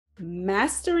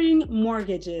Mastering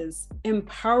Mortgages,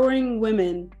 Empowering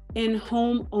Women in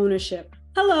Home Ownership.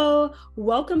 Hello,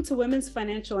 welcome to Women's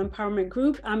Financial Empowerment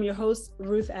Group. I'm your host,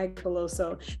 Ruth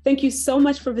Agboloso. Thank you so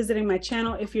much for visiting my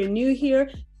channel. If you're new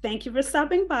here, thank you for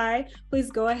stopping by.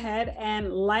 Please go ahead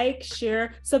and like,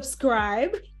 share,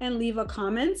 subscribe, and leave a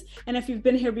comment. And if you've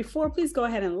been here before, please go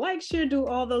ahead and like, share, do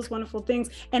all those wonderful things,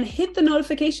 and hit the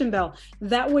notification bell.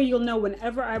 That way you'll know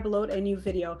whenever I upload a new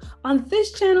video. On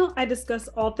this channel, I discuss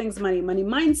all things money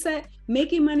mindset,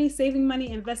 making money, saving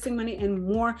money, investing money, and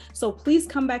more. So please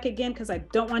come back again because I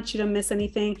don't want you to miss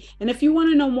anything. And if you want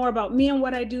to know more about me and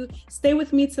what I do, stay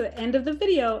with me to the end of the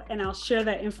video and I'll share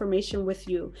that information with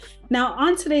you. Now,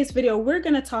 on today's video, we're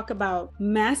going to talk about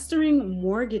mastering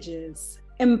mortgages,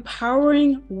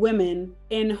 empowering women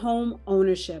in home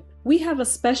ownership. We have a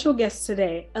special guest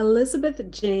today, Elizabeth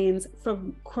Janes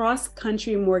from Cross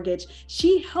Country Mortgage.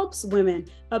 She helps women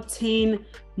obtain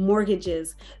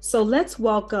mortgages. So let's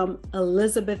welcome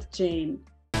Elizabeth Jane.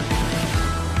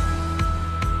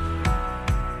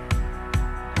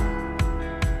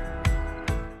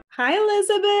 Hi,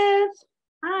 Elizabeth.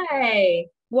 Hi.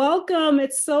 Welcome.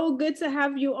 It's so good to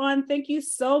have you on. Thank you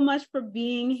so much for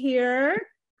being here.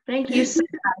 Thank you so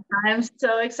much. I'm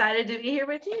so excited to be here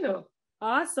with you.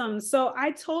 Awesome. So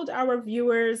I told our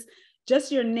viewers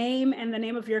just your name and the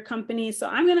name of your company. So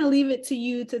I'm going to leave it to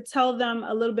you to tell them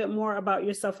a little bit more about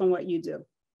yourself and what you do.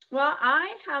 Well,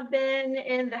 I have been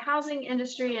in the housing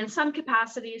industry in some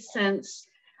capacity since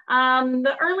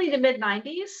the early to mid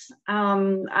 90s.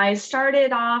 I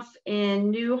started off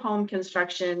in new home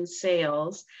construction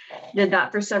sales, did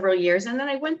that for several years. And then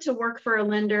I went to work for a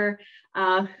lender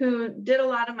who did a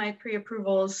lot of my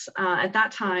pre-approvals at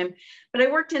that time, but I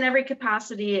worked in every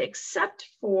capacity except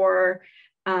for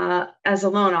as a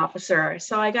loan officer.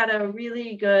 So I got a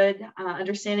really good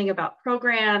understanding about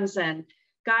programs and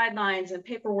guidelines and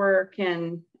paperwork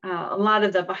and a lot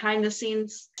of the behind the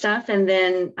scenes stuff, and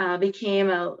then became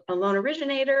a loan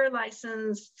originator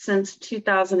licensed since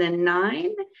 2009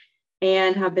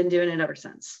 and have been doing it ever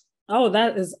since. Oh,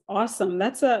 that is awesome.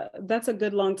 That's a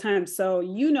good long time. So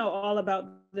you know all about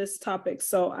this topic.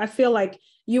 So I feel like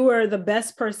you were the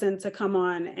best person to come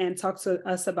on and talk to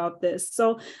us about this.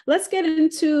 So let's get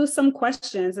into some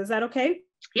questions. Is that okay?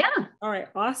 Yeah. All right.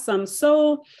 Awesome.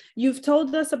 So you've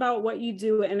told us about what you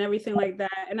do and everything like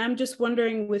that. And I'm just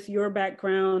wondering, with your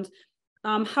background,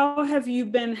 how have you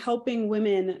been helping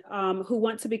women who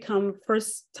want to become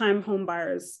first-time home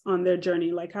buyers on their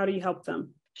journey? Like, how do you help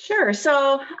them? Sure.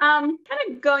 So kind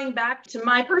of going back to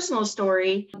my personal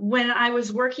story, when I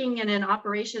was working in an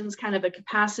operations kind of a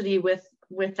capacity with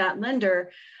that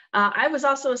lender, I was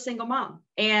also a single mom,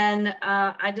 and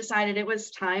I decided it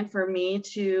was time for me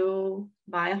to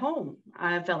buy a home.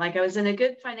 I felt like I was in a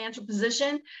good financial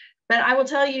position, but I will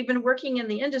tell you, been working in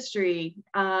the industry,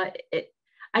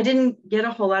 I didn't get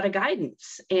a whole lot of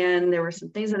guidance, and there were some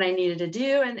things that I needed to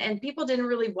do, and people didn't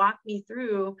really walk me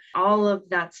through all of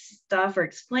that stuff or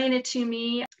explain it to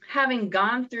me. Having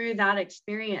gone through that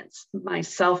experience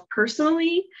myself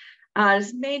personally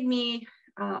has made me,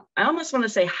 I almost want to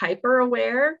say, hyper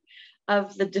aware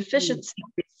of the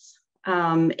deficiencies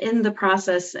in the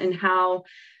process and how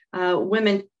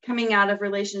women coming out of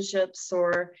relationships,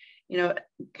 or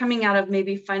coming out of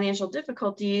maybe financial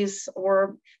difficulties,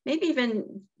 or maybe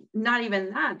even not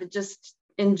even that, but just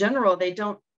in general,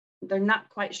 they're not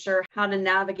quite sure how to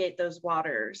navigate those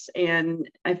waters. And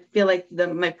I feel like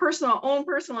my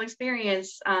personal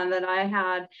experience that I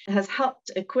had has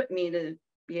helped equip me to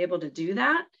be able to do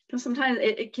that. Because sometimes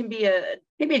it can be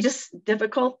maybe just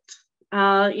difficult,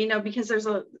 because there's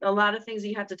a lot of things that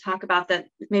you have to talk about that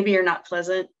maybe are not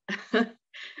pleasant.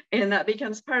 And that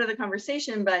becomes part of the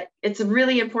conversation. But it's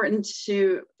really important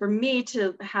for me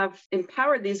to have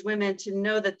empowered these women to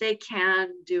know that they can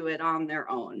do it on their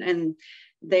own. And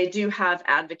they do have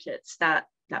advocates that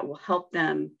will help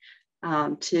them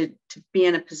to be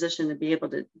in a position to be able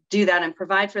to do that and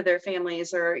provide for their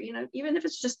families, or, even if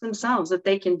it's just themselves, that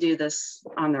they can do this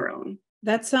on their own.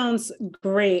 That sounds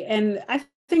great. And I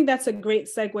think that's a great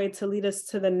segue to lead us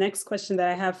to the next question that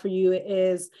I have for you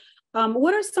is,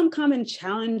 what are some common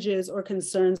challenges or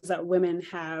concerns that women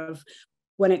have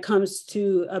when it comes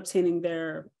to obtaining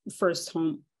their first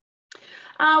home?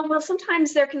 Well,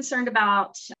 sometimes they're concerned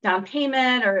about down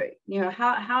payment, or,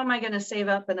 how am I going to save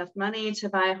up enough money to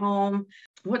buy a home?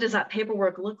 What does that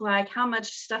paperwork look like? How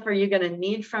much stuff are you going to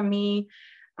need from me?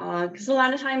 Because a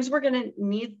lot of times we're going to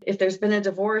need, if there's been a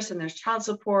divorce and there's child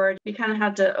support, we kind of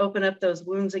have to open up those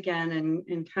wounds again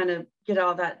and kind of get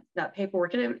all that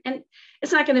paperwork. And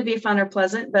it's not going to be fun or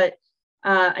pleasant, but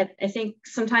I think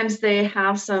sometimes they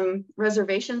have some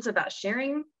reservations about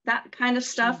sharing that kind of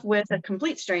stuff with a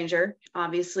complete stranger,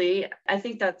 obviously. I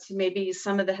think that's maybe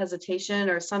some of the hesitation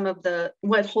or some of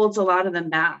what holds a lot of them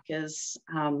back is,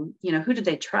 who do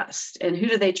they trust, and who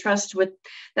do they trust with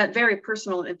that very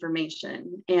personal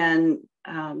information? And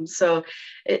so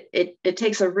it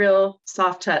takes a real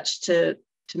soft touch to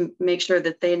make sure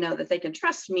that they know that they can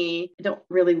trust me. I don't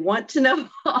really want to know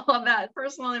all of that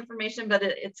personal information, but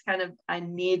it's kind of, I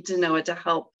need to know it to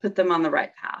help put them on the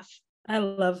right path. I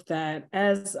love that.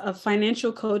 As a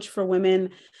financial coach for women,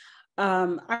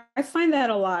 I find that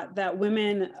a lot, that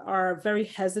women are very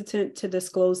hesitant to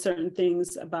disclose certain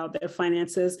things about their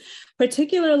finances,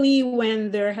 particularly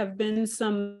when there have been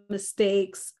some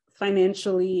mistakes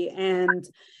financially, and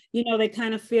they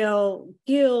kind of feel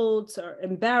guilt or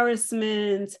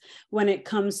embarrassment when it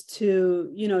comes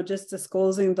to, just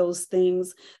disclosing those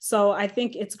things. So I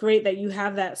think it's great that you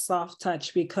have that soft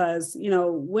touch, because,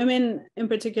 women in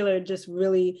particular just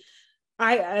really,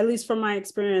 at least from my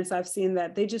experience, I've seen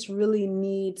that they just really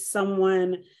need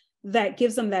someone that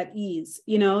gives them that ease,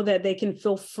 that they can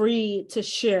feel free to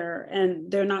share and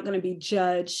they're not going to be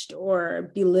judged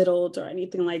or belittled or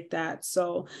anything like that.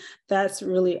 So that's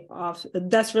really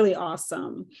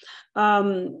awesome.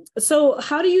 So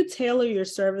how do you tailor your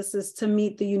services to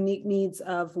meet the unique needs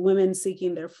of women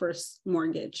seeking their first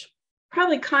mortgage?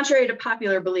 Probably contrary to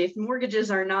popular belief,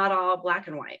 mortgages are not all black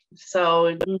and white.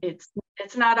 So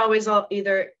it's not always all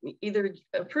either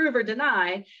approve or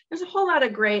deny. There's a whole lot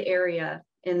of gray area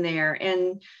in there.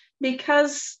 And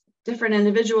because different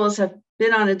individuals have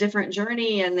been on a different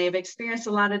journey and they've experienced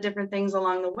a lot of different things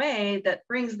along the way that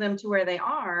brings them to where they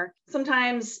are,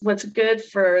 sometimes what's good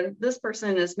for this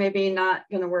person is maybe not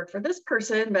going to work for this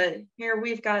person. But here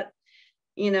we've got,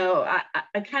 I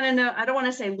kind of know, I don't want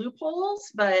to say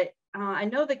loopholes, but I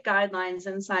know the guidelines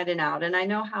inside and out, and I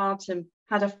know how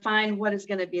to find what is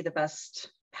going to be the best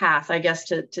path, I guess,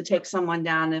 to take someone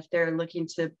down if they're looking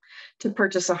to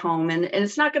purchase a home. And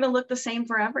it's not going to look the same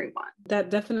for everyone. That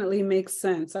definitely makes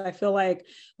sense. I feel like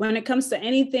when it comes to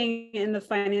anything in the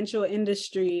financial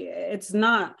industry, it's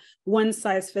not one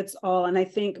size fits all. And I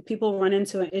think people run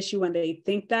into an issue when they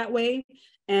think that way,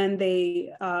 and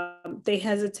they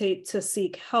hesitate to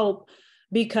seek help,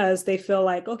 because they feel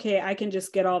like, okay, I can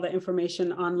just get all the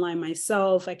information online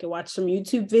myself. I can watch some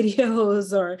YouTube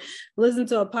videos or listen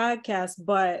to a podcast.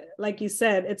 But like you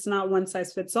said, it's not one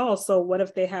size fits all. So what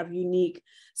if they have unique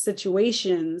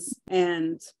situations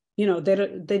and,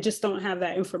 they just don't have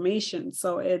that information?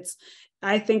 So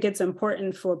I think it's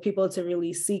important for people to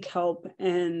really seek help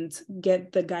and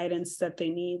get the guidance that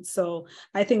they need. So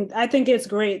I think it's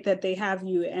great that they have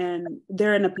you and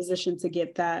they're in a position to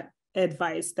get that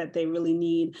advice that they really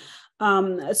need.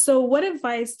 So what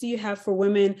advice do you have for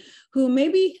women who may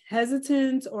be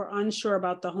hesitant or unsure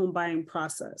about the home buying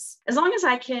process? As long as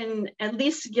I can at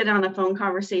least get on a phone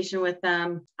conversation with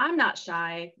them, I'm not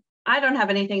shy. I don't have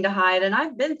anything to hide. And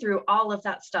I've been through all of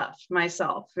that stuff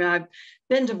myself. I've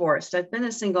been divorced. I've been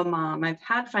a single mom. I've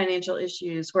had financial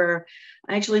issues where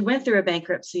I actually went through a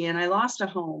bankruptcy and I lost a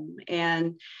home.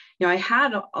 And, I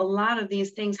had a lot of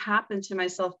these things happen to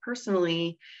myself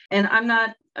personally, and I'm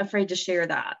not afraid to share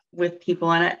that with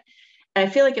people. And I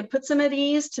feel like it puts them at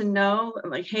ease to know,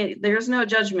 like, hey, there's no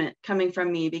judgment coming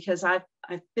from me, because I've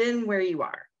been where you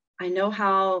are. I know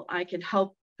how I can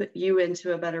help put you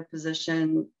into a better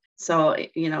position. So,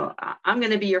 I'm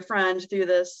going to be your friend through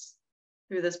this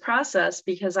process,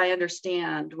 because I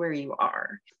understand where you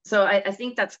are. So I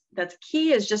think that's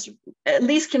key, is just at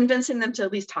least convincing them to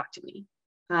at least talk to me.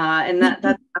 And that's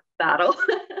a battle.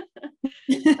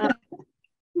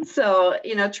 So,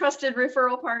 trusted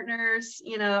referral partners,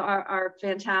 are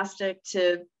fantastic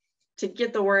to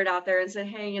get the word out there and say,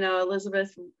 hey,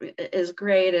 Elizabeth is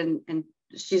great. And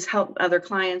she's helped other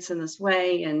clients in this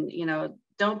way. And,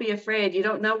 don't be afraid. You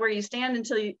don't know where you stand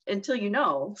until you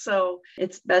know. So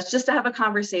it's best just to have a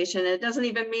conversation. It doesn't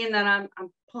even mean that I'm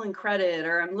pulling credit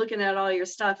or I'm looking at all your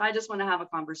stuff. I just want to have a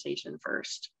conversation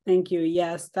first. Thank you.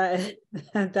 Yes,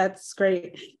 that's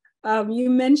great. You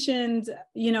mentioned,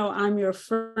 I'm your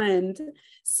friend.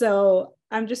 So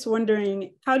I'm just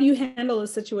wondering, how do you handle a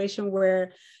situation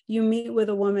where you meet with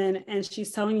a woman and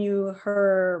she's telling you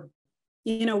her,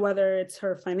 whether it's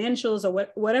her financials or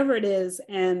whatever it is,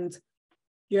 and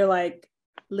you're like,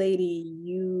 lady,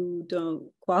 you don't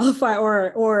qualify,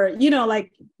 or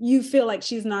like you feel like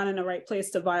she's not in the right place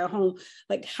to buy a home.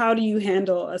 Like, how do you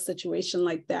handle a situation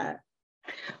like that?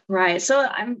 Right. So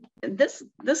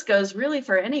this goes really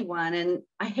for anyone. And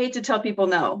I hate to tell people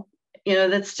no.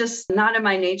 That's just not in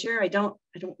my nature. I don't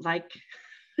like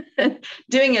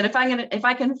doing it. If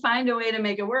I can find a way to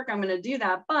make it work, I'm going to do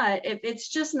that. But if it's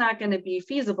just not going to be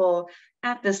feasible,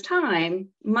 at this time,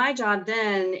 my job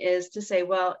then is to say,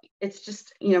 well, it's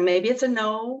just, maybe it's a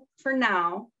no for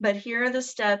now, but here are the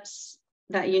steps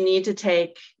that you need to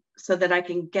take so that I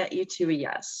can get you to a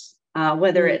yes.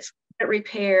 Whether it's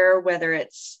repair, whether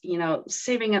it's,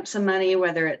 saving up some money,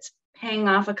 whether it's paying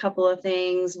off a couple of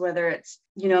things, whether it's,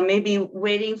 maybe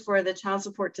waiting for the child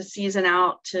support to season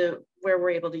out to where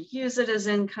we're able to use it as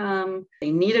income.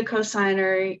 They need a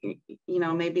cosigner,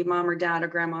 maybe mom or dad or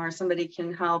grandma or somebody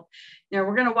can help.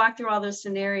 We're going to walk through all those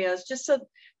scenarios just so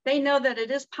they know that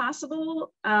it is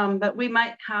possible, but we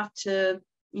might have to,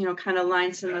 kind of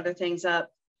line some other things up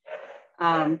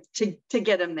to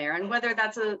get them there. And whether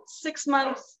that's a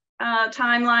 6-month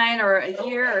timeline or a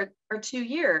year or 2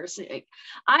 years,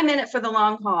 I'm in it for the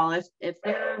long haul. If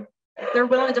they're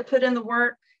willing to put in the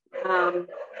work,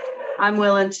 I'm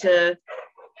willing to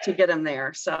get them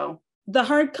there. So the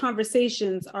hard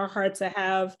conversations are hard to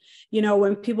have,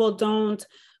 when people don't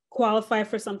qualify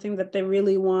for something that they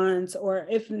really want, or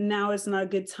if now is not a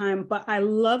good time. But I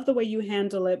love the way you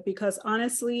handle it, because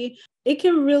honestly, it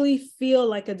can really feel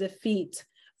like a defeat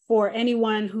for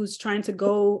anyone who's trying to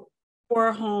go for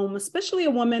a home, especially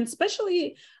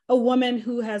a woman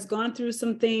who has gone through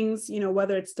some things,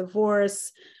 whether it's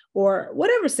divorce or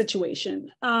whatever situation.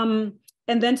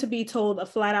 And then to be told a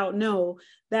flat out no,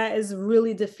 that is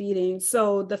really defeating.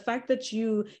 So the fact that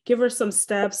you give her some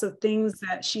steps of things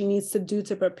that she needs to do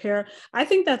to prepare, I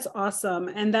think that's awesome.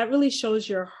 And that really shows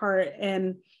your heart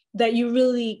and that you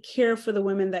really care for the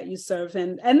women that you serve.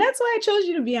 And that's why I chose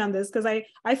you to be on this, because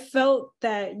I felt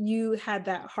that you had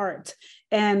that heart.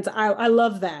 And I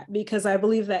love that, because I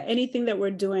believe that anything that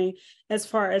we're doing as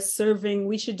far as serving,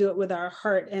 we should do it with our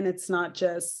heart, and it's not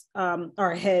just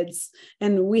our heads.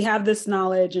 And we have this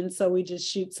knowledge, and so we just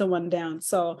shoot someone down.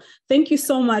 So thank you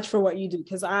so much for what you do,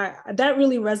 because that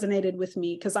really resonated with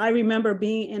me, because I remember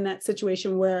being in that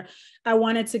situation where I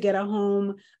wanted to get a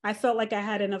home. I felt like I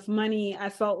had enough money. I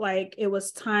felt like it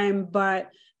was time, but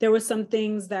there were some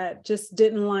things that just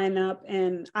didn't line up.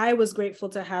 And I was grateful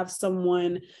to have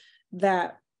someone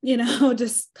that,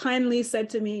 just kindly said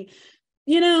to me,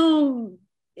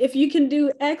 if you can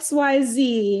do X, Y,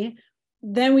 Z,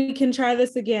 then we can try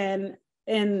this again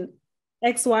in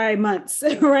X, Y months,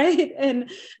 right? And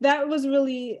that was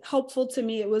really helpful to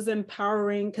me. It was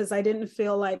empowering, because I didn't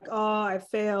feel like, oh, I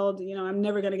failed, I'm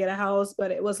never going to get a house.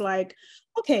 But it was like,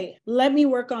 okay, let me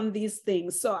work on these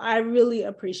things. So I really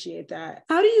appreciate that.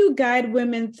 How do you guide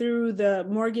women through the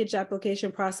mortgage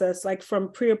application process, like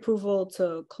from pre-approval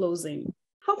to closing?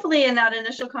 Hopefully in that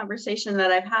initial conversation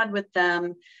that I've had with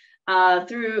them,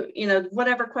 through,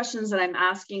 whatever questions that I'm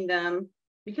asking them,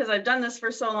 because I've done this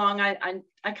for so long,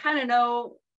 I kind of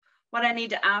know what I need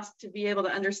to ask to be able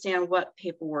to understand what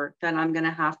paperwork that I'm going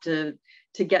to have to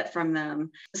get from them.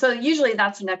 So usually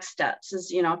that's next steps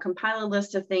is, compile a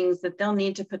list of things that they'll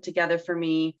need to put together for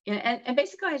me. And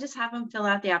basically I just have them fill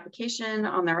out the application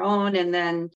on their own. And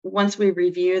then once we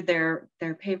review their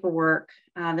paperwork,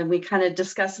 then we kind of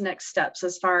discuss next steps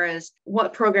as far as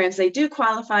what programs they do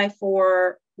qualify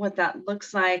for, what that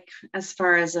looks like as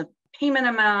far as a payment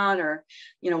amount, or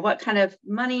what kind of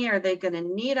money are they going to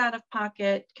need out of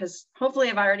pocket, because hopefully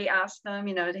I've already asked them,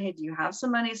 hey, do you have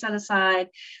some money set aside,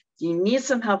 do you need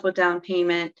some help with down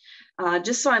payment,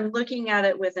 just so I'm looking at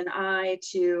it with an eye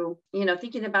to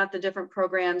thinking about the different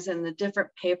programs and the different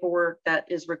paperwork that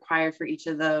is required for each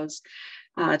of those,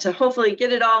 to hopefully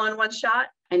get it all in one shot.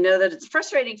 I know that it's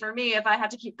frustrating for me if I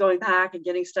have to keep going back and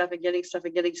getting stuff.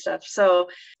 So,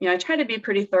 I try to be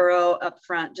pretty thorough up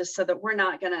front, just so that we're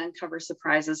not going to uncover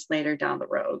surprises later down the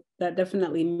road. That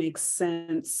definitely makes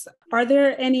sense. Are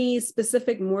there any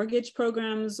specific mortgage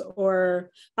programs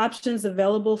or options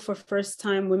available for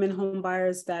first-time women home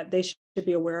buyers that they should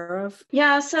be aware of?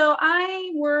 Yeah, so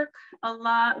I work a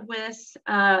lot with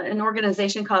an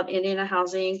organization called Indiana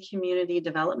Housing Community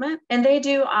Development, and they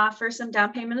do offer some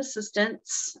down payment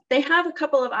assistance. They have a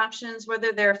couple of options,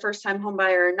 whether they're a first-time home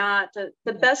buyer or not.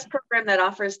 The best program that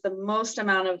offers the most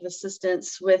amount of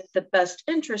assistance with the best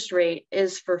interest rate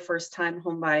is for first-time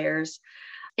home buyers.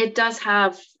 It does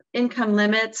have income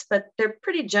limits, but they're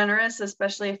pretty generous,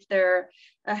 especially if they're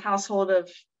a household of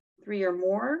 3 or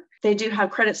more. They do have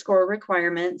credit score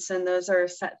requirements, and those are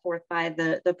set forth by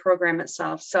the program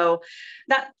itself. So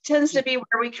that tends to be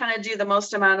where we kind of do the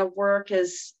most amount of work,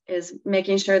 is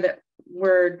making sure that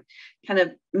we're kind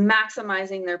of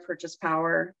maximizing their purchase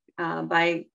power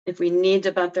by, if we need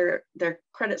to bump their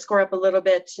credit score up a little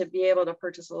bit to be able to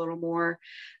purchase a little more.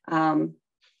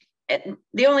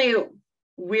 The only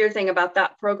weird thing about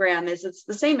that program is it's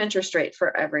the same interest rate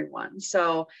for everyone.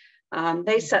 So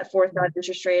They set forth that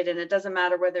interest rate, and it doesn't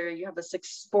matter whether you have a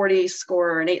 640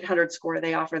 score or an 800 score,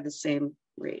 they offer the same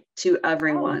rate to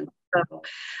everyone.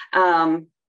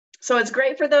 So it's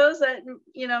great for those that,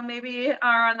 maybe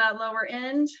are on that lower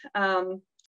end.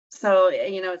 So,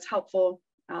 it's helpful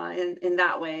in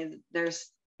that way. There's,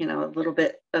 a little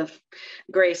bit of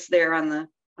grace there on the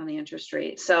interest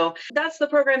rate. So that's the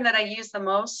program that I use the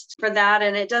most for that.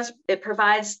 And it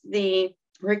provides the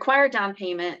required down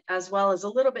payment as well as a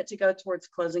little bit to go towards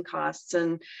closing costs.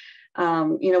 And,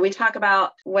 we talk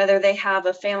about whether they have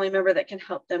a family member that can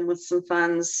help them with some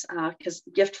funds, because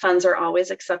gift funds are always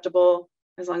acceptable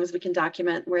as long as we can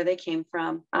document where they came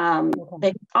from.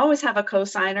 They always have a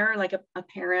co-signer, like a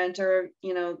parent or,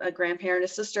 a grandparent, a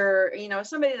sister,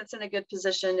 somebody that's in a good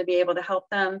position to be able to help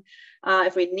them.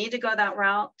 If we need to go that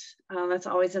route, that's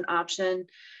always an option.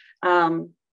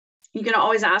 You can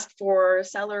always ask for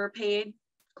seller paid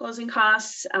closing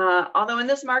costs. Although in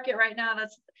this market right now,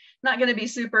 that's not going to be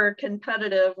super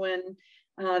competitive when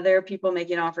there are people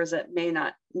making offers that may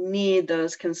not need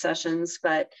those concessions,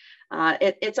 but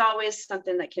it's always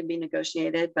something that can be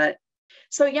negotiated. But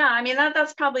so, yeah,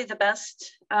 that's probably the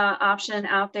best option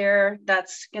out there.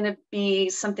 That's going to be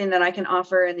something that I can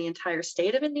offer in the entire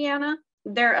state of Indiana.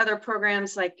 There are other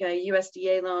programs like a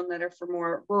USDA loan that are for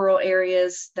more rural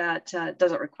areas that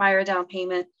doesn't require a down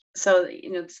payment. So,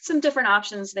 some different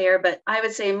options there, but I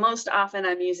would say most often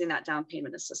I'm using that down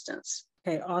payment assistance.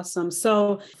 Okay, awesome.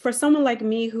 So for someone like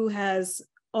me who has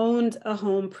owned a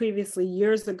home previously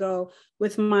years ago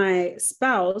with my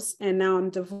spouse, and now I'm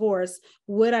divorced,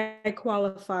 would I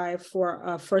qualify for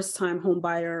a first-time home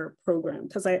buyer program?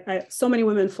 Because I so many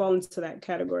women fall into that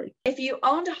category. If you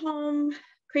owned a home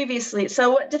previously, so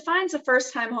what defines a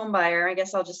first-time home buyer? I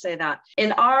guess I'll just say that.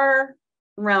 In our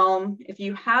realm, if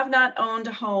you have not owned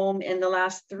a home in the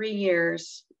last 3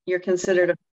 years, you're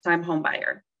considered a first-time home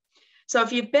buyer. So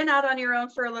if you've been out on your own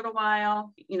for a little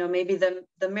while, maybe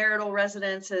the marital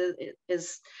residence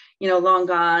is long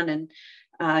gone,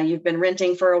 and you've been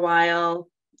renting for a while,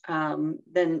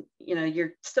 then,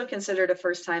 you're still considered a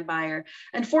first-time buyer.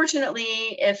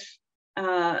 Unfortunately, if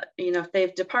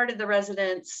they've departed the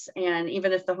residence, and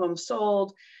even if the home's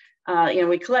sold,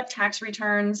 we collect tax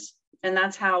returns, and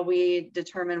that's how we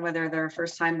determine whether they're a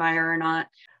first-time buyer or not.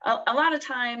 A lot of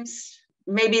times,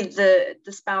 maybe the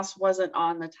spouse wasn't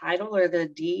on the title or the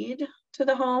deed to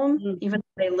the home, even if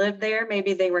they lived there.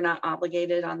 Maybe they were not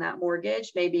obligated on that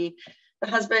mortgage. Maybe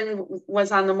the husband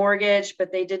was on the mortgage,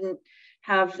 but they didn't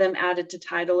have them added to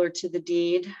title or to the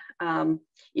deed.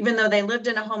 Even though they lived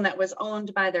in a home that was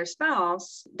owned by their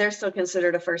spouse, they're still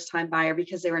considered a first-time buyer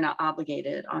because they were not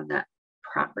obligated on that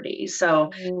property.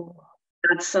 So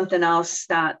that's something else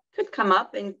that could come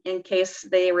up in case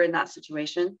they were in that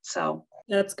situation. So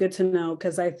that's good to know,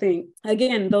 because I think,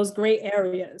 again, those gray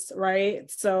areas,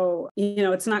 right? So,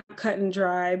 it's not cut and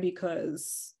dry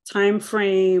because time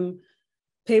frame,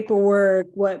 paperwork,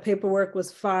 what paperwork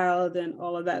was filed, and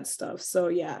all of that stuff. So,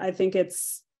 yeah, I think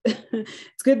it's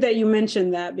it's good that you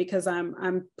mentioned that, because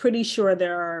I'm pretty sure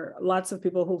there are lots of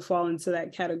people who fall into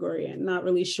that category and not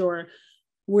really sure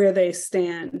where they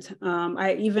stand.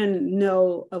 I even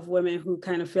know of women who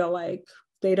kind of feel like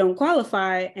they don't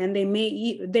qualify, and they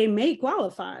may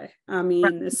qualify.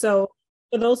 So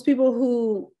for those people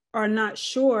who are not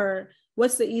sure,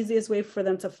 what's the easiest way for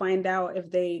them to find out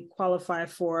if they qualify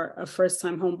for a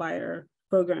first-time home buyer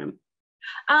program?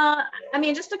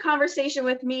 Just a conversation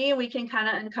with me, we can kind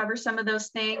of uncover some of those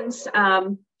things.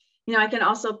 I can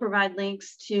also provide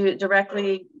links to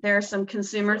directly, there are some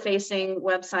consumer facing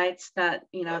websites that,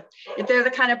 if they're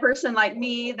the kind of person like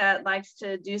me that likes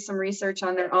to do some research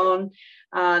on their own,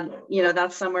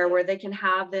 that's somewhere where they can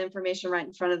have the information right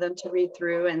in front of them to read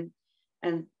through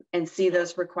and see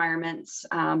those requirements.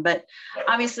 But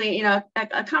obviously, a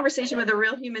conversation with a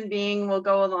real human being will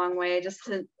go a long way, just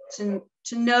to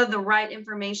know the right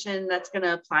information that's going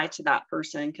to apply to that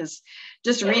person, because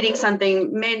just reading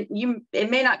something it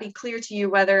may not be clear to you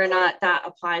whether or not that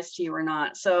applies to you or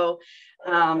not. So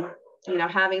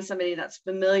having somebody that's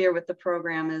familiar with the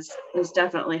program is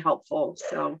definitely helpful.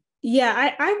 So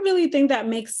yeah, I really think that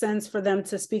makes sense for them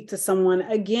to speak to someone.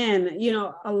 Again,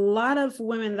 a lot of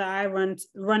women that I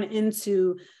run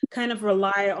into kind of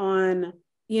rely on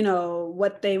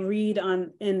what they read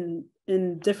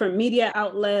in different media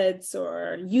outlets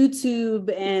or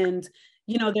YouTube, and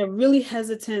they're really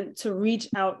hesitant to reach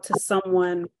out to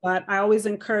someone. But I always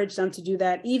encourage them to do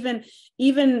that, even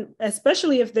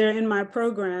especially if they're in my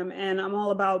program, and I'm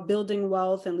all about building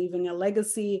wealth and leaving a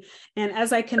legacy. And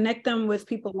as I connect them with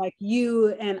people like you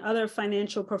and other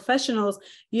financial professionals,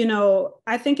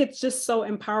 I think it's just so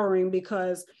empowering,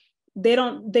 because they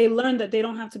learn that they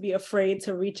don't have to be afraid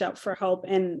to reach out for help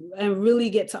and really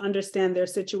get to understand their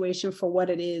situation for what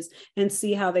it is and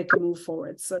see how they can move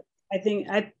forward. So I think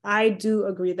I do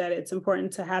agree that it's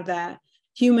important to have that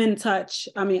human touch.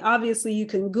 I mean, obviously you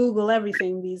can Google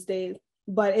everything these days,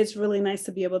 but it's really nice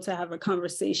to be able to have a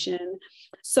conversation.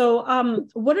 So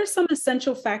what are some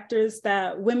essential factors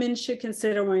that women should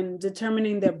consider when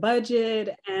determining their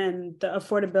budget and the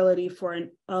affordability for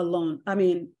a loan? I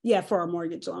mean, for a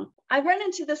mortgage loan. I've run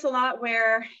into this a lot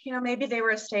where, maybe they were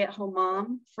a stay-at-home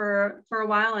mom for a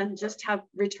while and just have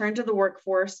returned to the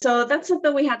workforce. So that's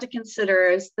something we have to consider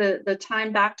is the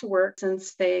time back to work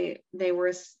since they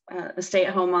were a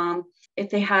stay-at-home mom. If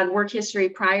they had work history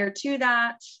prior to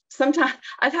that, sometimes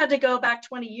I've had to go back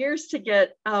 20 years to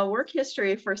get work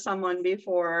history for someone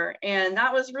before. And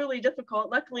that was really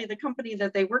difficult. Luckily, the company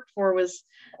that they worked for was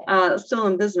still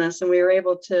in business and we were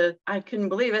able to, I couldn't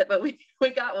believe it, but we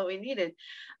got what we needed.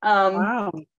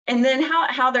 Wow. And then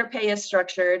how their pay is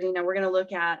structured, we're going to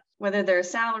look at whether they're a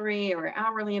salary or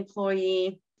hourly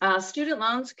employee. Student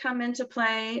loans come into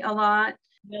play a lot.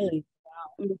 Really?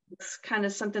 It's kind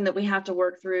of something that we have to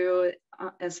work through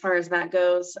as far as that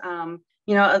goes.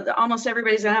 Almost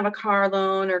everybody's going to have a car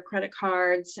loan or credit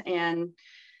cards. And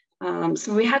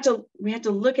so we had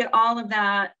to look at all of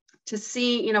that to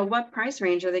see, what price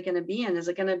range are they going to be in? Is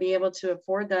it going to be able to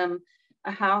afford them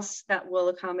a house that will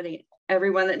accommodate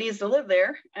everyone that needs to live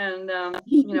there? And,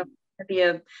 be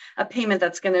a payment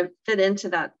that's going to fit into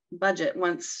that budget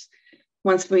once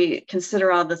we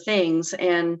consider all the things.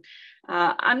 And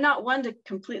I'm not one to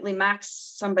completely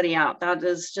max somebody out. That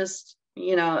is just,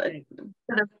 the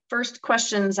first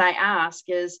questions I ask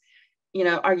is,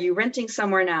 are you renting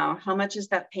somewhere now? How much is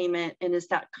that payment? And is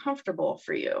that comfortable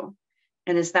for you?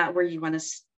 And is that where you want to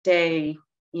stay,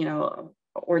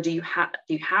 or do you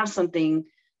have something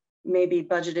maybe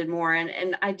budgeted more?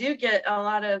 And I do get a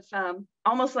lot of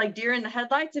almost like deer in the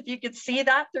headlights, if you could see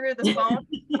that through the phone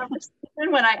conversation.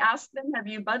 When I ask them, have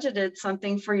you budgeted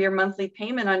something for your monthly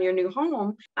payment on your new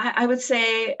home? I would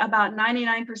say about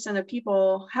 99% of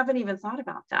people haven't even thought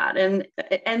about that. And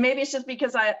maybe it's just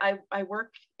because I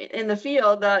work in the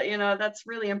field, that's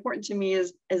really important to me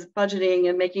is budgeting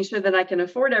and making sure that I can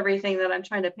afford everything that I'm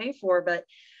trying to pay for. But,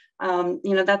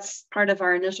 that's part of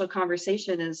our initial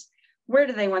conversation is, where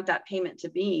do they want that payment to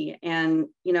be? And,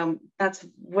 that's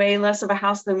way less of a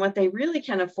house than what they really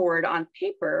can afford on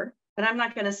paper. But I'm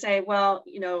not going to say, well,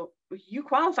 you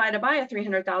qualify to buy a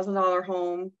 $300,000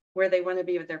 home where they want to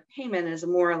be with their payment is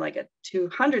more like a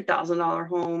 $200,000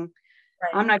 home.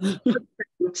 Right. I'm not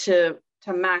going to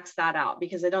max that out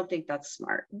because I don't think that's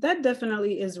smart. That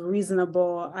definitely is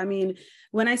reasonable. I mean,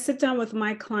 when I sit down with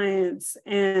my clients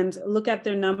and look at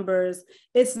their numbers,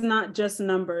 it's not just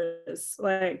numbers.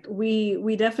 Like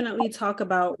we definitely talk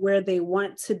about where they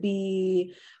want to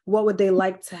be, what would they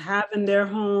like to have in their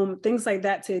home, things like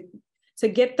that to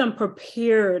get them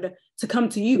prepared to come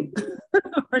to you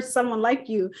or someone like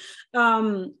you.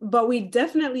 But we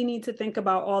definitely need to think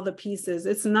about all the pieces.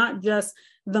 It's not just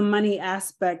the money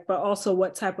aspect, but also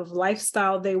what type of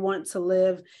lifestyle they want to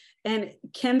live. And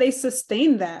can they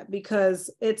sustain that? Because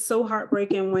it's so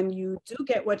heartbreaking when you do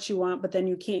get what you want, but then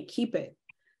you can't keep it.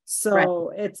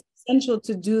 So It's essential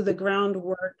to do the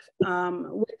groundwork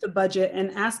with the budget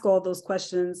and ask all those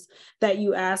questions that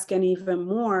you ask and even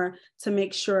more to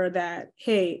make sure that,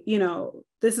 hey,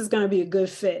 this is going to be a good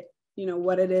fit,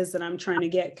 what it is that I'm trying to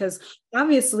get. Because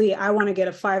obviously I want to get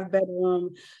a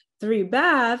 5-bedroom,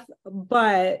 3-bath,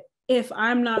 but if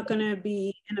I'm not going to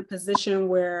be in a position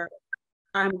where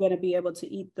I'm going to be able to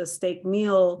eat the steak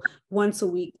meal once a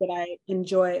week that I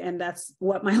enjoy, and that's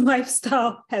what my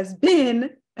lifestyle has been,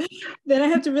 then I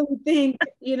have to really think,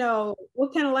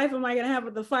 what kind of life am I going to have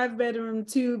with a 5-bedroom,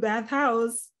 2-bath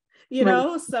house,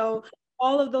 So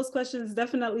all of those questions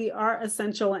definitely are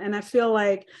essential. And I feel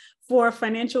like for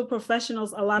financial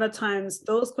professionals, a lot of times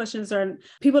those questions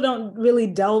people don't really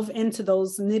delve into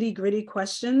those nitty-gritty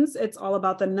questions. It's all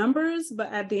about the numbers,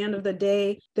 but at the end of the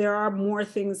day, there are more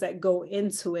things that go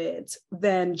into it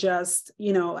than just,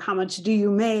 how much do you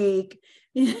make?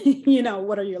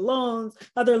 What are your loans,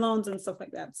 other loans and stuff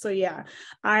like that. So yeah,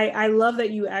 I love that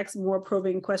you ask more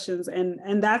probing questions,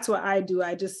 and that's what I do.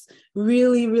 I just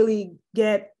really, really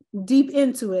get deep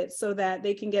into it so that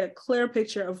they can get a clear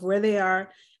picture of where they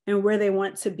are and where they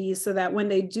want to be, so that when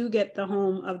they do get the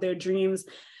home of their dreams,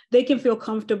 they can feel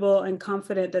comfortable and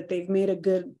confident that they've made a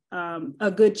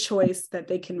good choice that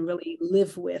they can really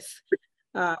live with.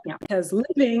 Because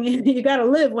living, you got to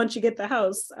live once you get the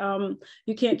house.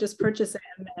 You can't just purchase it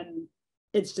and then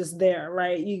it's just there,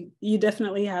 right? You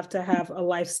definitely have to have a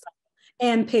lifestyle.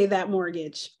 and pay that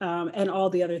mortgage, and all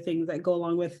the other things that go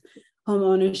along with home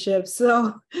ownership.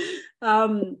 So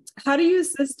how do you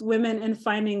assist women in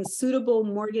finding suitable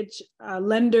mortgage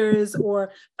lenders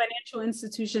or financial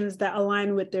institutions that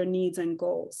align with their needs and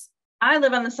goals? I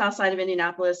live on the south side of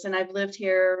Indianapolis, and I've lived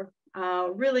here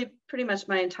really pretty much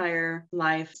my entire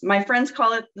life. My friends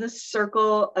call it the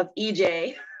circle of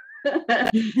EJ.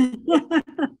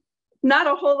 Not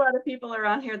a whole lot of people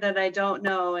around here that I don't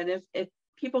know. And if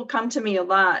people come to me a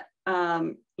lot,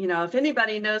 if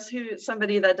anybody knows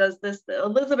somebody that does this,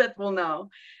 Elizabeth will know.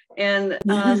 And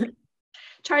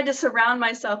tried to surround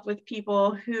myself with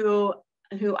people who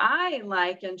I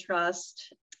like and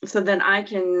trust, so then I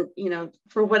can,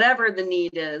 for whatever the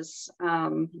need is,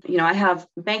 I have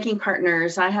banking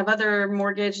partners, I have other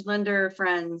mortgage lender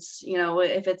friends,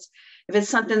 if it's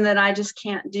something that I just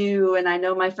can't do and I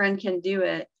know my friend can do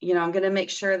it, I'm going to make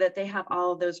sure that they have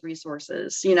all of those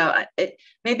resources.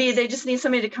 Maybe they just need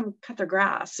somebody to come cut their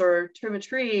grass or trim a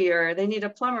tree, or they need a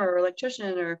plumber or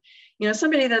electrician, or,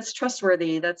 somebody that's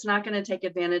trustworthy, that's not going to take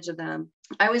advantage of them.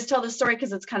 I always tell this story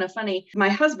because it's kind of funny. My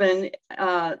husband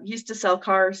used to sell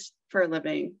cars for a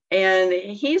living, and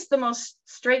he's the most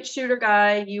straight shooter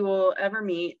guy you will ever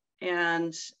meet.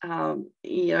 And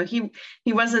he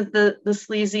wasn't the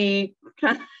sleazy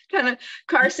kind of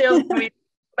car salesman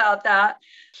about that.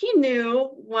 He knew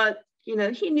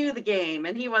he knew the game,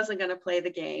 and he wasn't going to play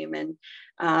the game. And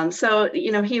so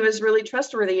he was really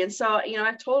trustworthy. And so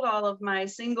I've told all of my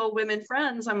single women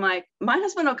friends, I'm like, my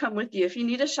husband will come with you if you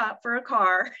need a shop for a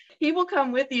car. He will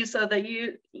come with you so that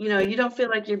you don't feel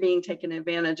like you're being taken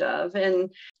advantage of.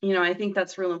 And I think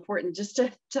that's real important, just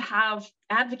to have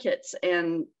advocates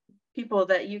and people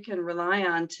that you can rely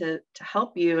on to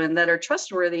help you and that are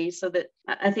trustworthy. So that,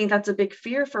 I think that's a big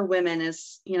fear for women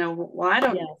is, well, I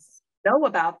don't know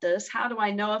about this. How do I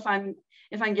know if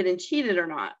I'm getting cheated or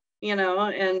not?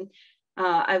 And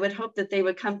I would hope that they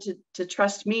would come to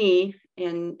trust me,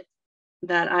 and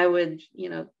that I would,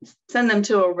 send them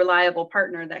to a reliable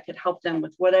partner that could help them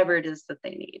with whatever it is that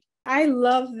they need. I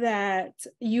love that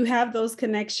you have those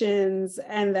connections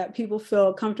and that people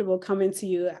feel comfortable coming to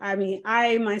you. I mean,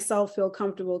 I myself feel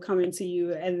comfortable coming to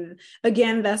you. And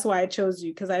again, that's why I chose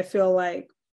you, because I feel like,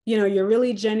 you're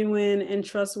really genuine and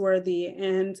trustworthy.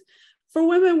 And for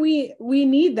women, we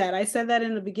need that. I said that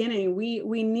in the beginning.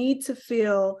 We need to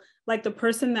feel like the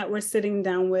person that we're sitting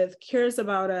down with cares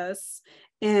about us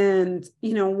and,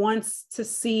 wants to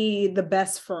see the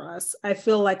best for us. I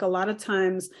feel like a lot of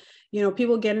times,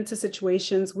 people get into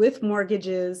situations with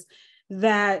mortgages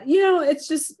that, it's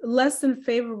just less than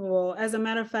favorable. As a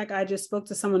matter of fact, I just spoke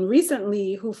to someone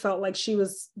recently who felt like she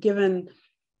was given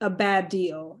a bad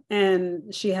deal,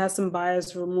 and she has some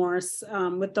buyer's remorse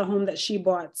with the home that she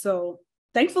bought. So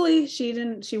thankfully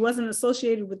she wasn't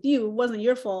associated with you. It wasn't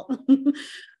your fault.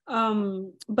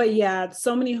 But yeah,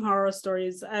 so many horror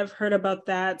stories I've heard about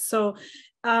that. So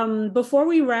before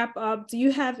we wrap up, do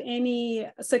you have any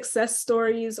success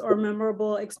stories or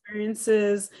memorable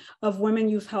experiences of women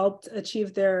you've helped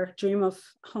achieve their dream of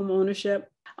home ownership?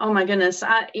 Oh my goodness.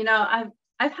 I've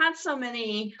had so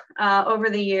many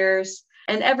over the years,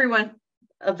 and every one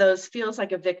of those feels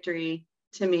like a victory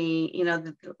to me.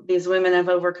 These women have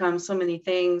overcome so many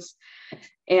things,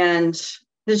 and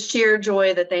the sheer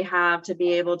joy that they have to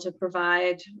be able to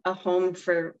provide a home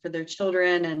for their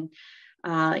children, and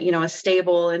a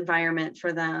stable environment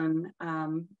for them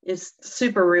is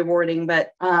super rewarding.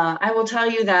 But I will tell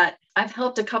you that I've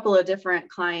helped a couple of different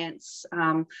clients.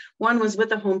 One was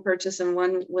with a home purchase and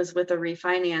one was with a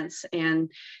refinance.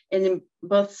 And in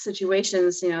both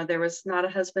situations, there was not a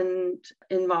husband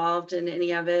involved in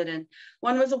any of it. And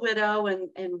one was a widow,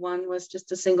 and one was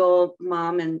just a single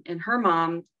mom and her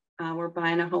mom. Were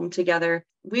buying a home together.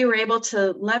 We were able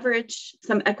to leverage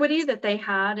some equity that they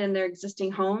had in their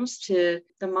existing homes. The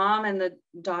mom and the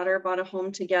daughter bought a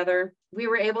home together. We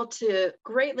were able to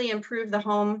greatly improve the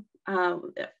home.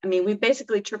 We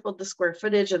basically tripled the square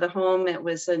footage of the home. It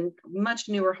was a much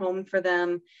newer home for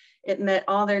them. It met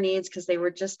all their needs because they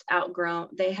were just outgrown.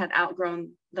 They had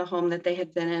outgrown the home that they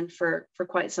had been in for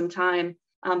quite some time.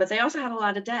 But they also had a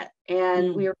lot of debt,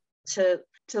 and we were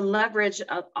to leverage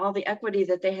all the equity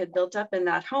that they had built up in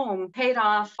that home, paid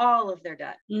off all of their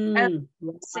debt. Every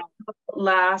single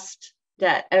last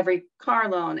debt, every car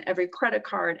loan, every credit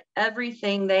card,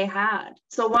 everything they had.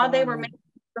 So while they were making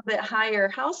a bit higher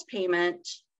house payment,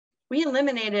 we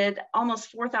eliminated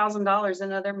almost $4,000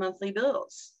 in other monthly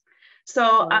bills.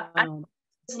 So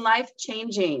it's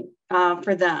life-changing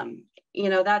for them.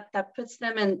 That puts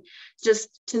them in,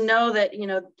 just to know that,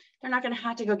 they're not going to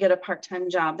have to go get a part-time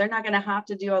job. They're not going to have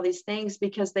to do all these things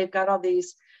because they've got all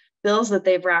these bills that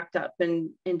they've racked up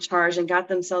in charge and got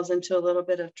themselves into a little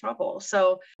bit of trouble.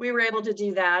 So we were able to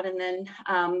do that. And then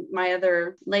my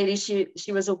other lady,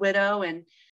 she was a widow, and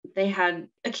they had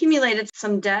accumulated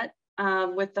some debt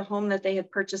with the home that they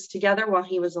had purchased together while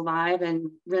he was alive,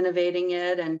 and renovating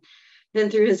it. And then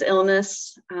through his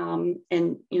illness,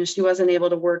 and she wasn't able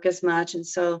to work as much, and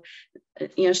so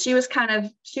she was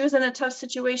in a tough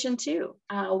situation too.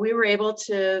 We were able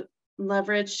to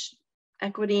leverage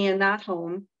equity in that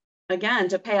home again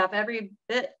to pay off every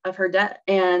bit of her debt.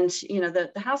 And the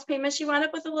house payment, she wound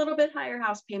up with a little bit higher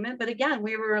house payment, but again,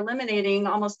 we were eliminating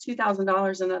almost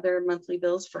 $2,000 in other monthly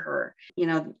bills for her.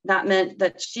 That meant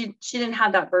that she didn't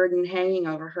have that burden hanging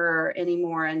over her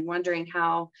anymore, and wondering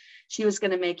how she was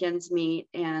going to make ends meet.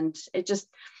 And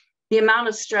the amount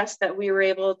of stress that we were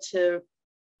able to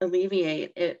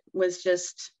alleviate, it was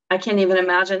just, I can't even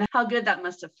imagine how good that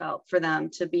must have felt for them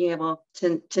to be able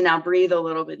to now breathe a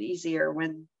little bit easier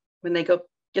when they go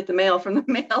get the mail from the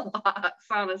mailbox,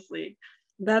 honestly.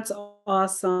 That's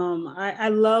awesome. I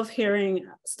love hearing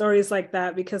stories like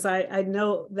that, because I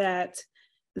know that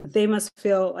they must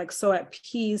feel like so at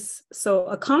peace, so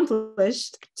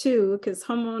accomplished too, because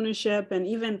homeownership and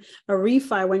even a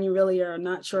refi, when you really are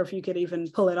not sure if you could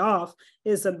even pull it off,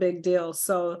 is a big deal.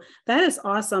 So that is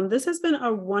awesome. This has been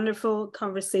a wonderful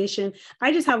conversation.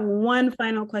 I just have one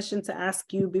final question to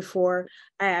ask you before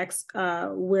I ask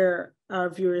where our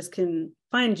viewers can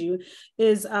find you,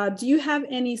 is do you have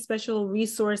any special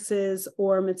resources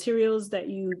or materials that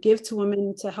you give to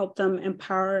women to help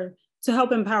empower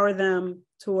them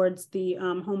towards the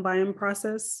home buying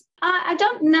process? I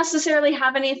don't necessarily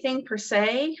have anything per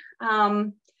se,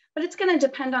 but it's going to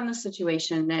depend on the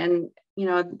situation. And,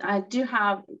 I do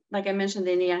have, like I mentioned,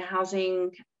 the Indiana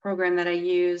housing program that I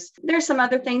use. There's some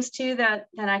other things too that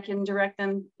I can direct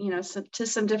them, to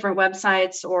some different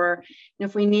websites, or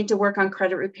if we need to work on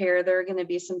credit repair, there are going to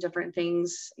be some different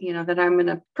things, that I'm going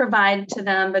to provide to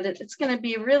them, but it's going to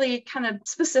be really kind of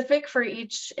specific for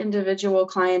each individual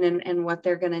client and what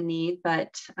they're going to need.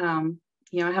 But, I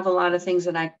have a lot of things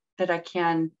that I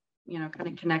can, kind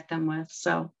of connect them with.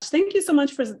 So thank you so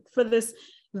much for this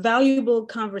valuable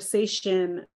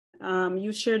conversation.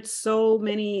 You shared so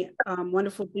many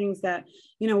wonderful things that,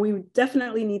 we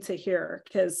definitely need to hear,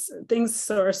 because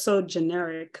things are so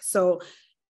generic. So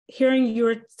hearing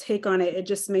your take on it, it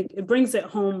brings it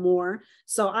home more.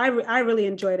 So I really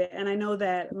enjoyed it. And I know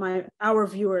that our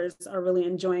viewers are really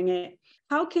enjoying it.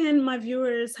 How can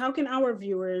our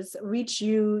viewers reach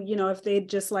you, if they'd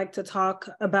just like to talk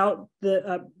about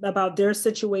their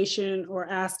situation, or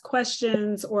ask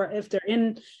questions, or if they're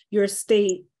in our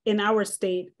state,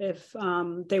 if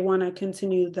they want to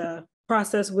continue the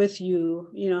process with you,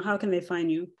 how can they find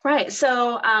you? Right.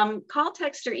 So call,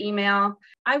 text, or email.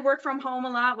 I work from home a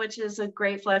lot, which is a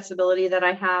great flexibility that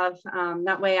I have.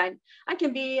 That way I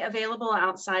can be available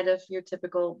outside of your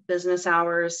typical business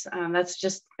hours. That's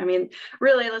just,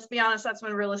 really, let's be honest, that's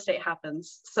when real estate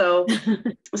happens. So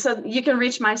you can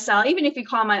reach my cell. Even if you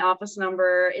call my office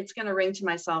number, it's going to ring to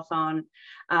my cell phone.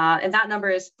 And that number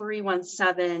is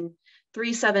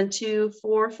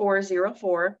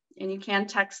 317-372-4404. And you can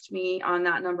text me on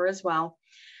that number as well.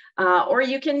 Or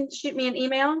you can shoot me an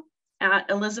email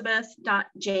at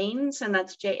elizabeth.janes, and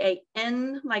that's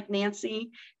JAN like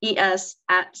Nancy, ES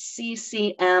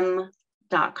 @ccm.com.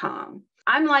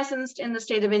 I'm licensed in the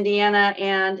state of Indiana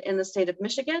and in the state of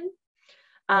Michigan.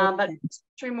 But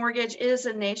Country Mortgage is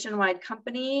a nationwide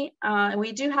company.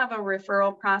 We do have a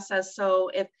referral process.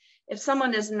 So if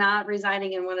someone is not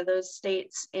residing in one of those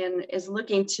states and is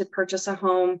looking to purchase a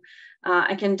home,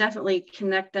 I can definitely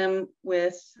connect them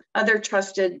with other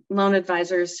trusted loan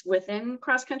advisors within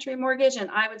Cross Country Mortgage,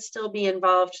 and I would still be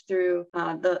involved through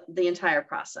the entire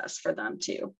process for them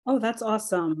too. Oh, that's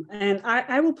awesome. And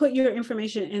I will put your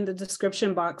information in the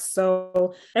description box.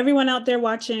 So everyone out there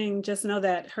watching, just know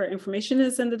that her information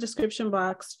is in the description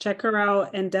box. Check her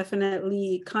out and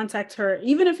definitely contact her,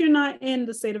 even if you're not in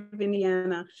the state of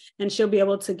Indiana, and she'll be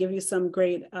able to give you some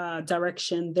great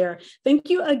direction there.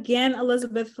 Thank you again,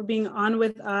 Elizabeth, for being on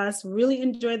with us. Really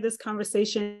enjoyed this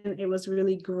conversation. It was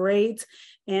really great.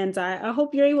 And I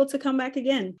hope you're able to come back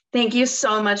again. Thank you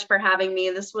so much for having me.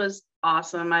 This was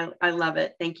awesome. I love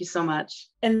it. Thank you so much.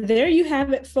 And there you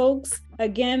have it, folks.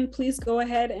 Again, please go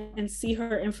ahead and see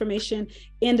her information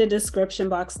in the description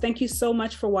box. Thank you so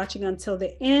much for watching until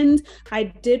the end. I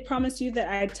did promise you that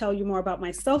I'd tell you more about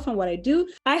myself and what I do.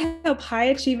 I help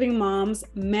high-achieving moms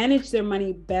manage their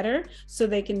money better so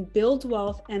they can build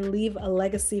wealth and leave a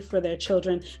legacy for their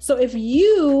children. So if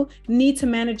you need to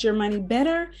manage your money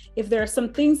better, if there are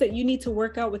some things that you need to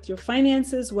work out with your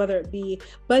finances, whether it be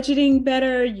budgeting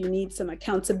better, you need need some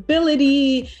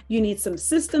accountability, you need some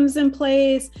systems in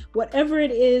place, whatever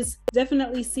it is,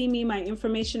 definitely see me. My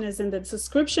information is in the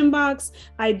description box.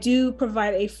 I do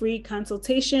provide a free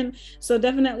consultation. So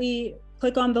definitely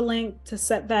click on the link to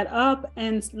set that up,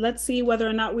 and let's see whether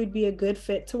or not we'd be a good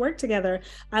fit to work together.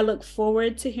 I look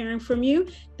forward to hearing from you.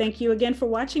 Thank you again for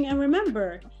watching, and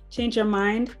remember, change your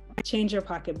mind, change your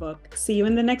pocketbook. See you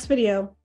in the next video.